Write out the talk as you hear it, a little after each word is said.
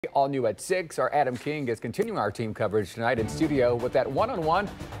All new at 6. Our Adam King is continuing our team coverage tonight in studio with that one-on-one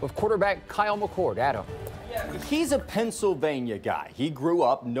with quarterback Kyle McCord. Adam. He's a Pennsylvania guy. He grew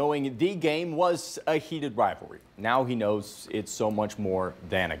up knowing the game was a heated rivalry. Now he knows it's so much more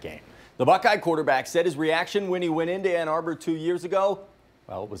than a game. The Buckeye quarterback said his reaction when he went into Ann Arbor 2 years ago,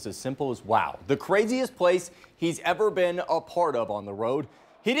 well, it was as simple as wow. The craziest place he's ever been a part of on the road.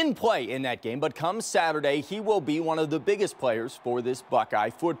 He didn't play in that game, but come Saturday, he will be one of the biggest players for this Buckeye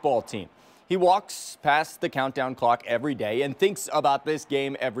football team. He walks past the countdown clock every day and thinks about this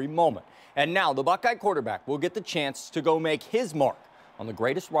game every moment. And now the Buckeye quarterback will get the chance to go make his mark on the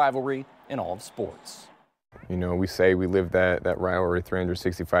greatest rivalry in all of sports. You know, we say we live that rivalry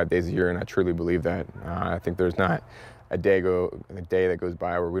 365 days a year, and I truly believe that. I think there's not a day that goes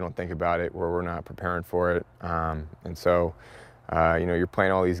by where we don't think about it, where we're not preparing for it. And so, you know, you're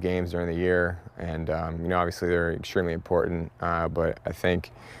playing all these games during the year, and, you know, obviously they're extremely important, but I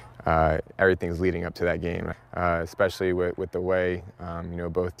think everything's leading up to that game, especially with the way, you know,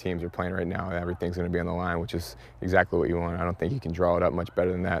 both teams are playing right now. Everything's going to be on the line, which is exactly what you want. I don't think you can draw it up much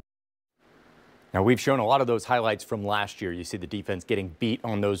better than that. Now, we've shown a lot of those highlights from last year. You see the defense getting beat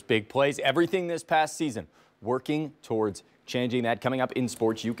on those big plays. Everything this past season working towards changing that. Coming up in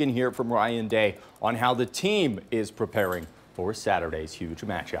sports, you can hear from Ryan Day on how the team is preparing for Saturday's huge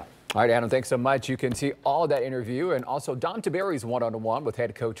matchup. All right, Adam, thanks so much. You can see all of that interview and also Don Taberry's one-on-one with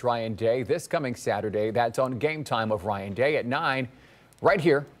head coach Ryan Day this coming Saturday. That's on Game Time of Ryan Day at 9 right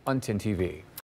here on 10 TV.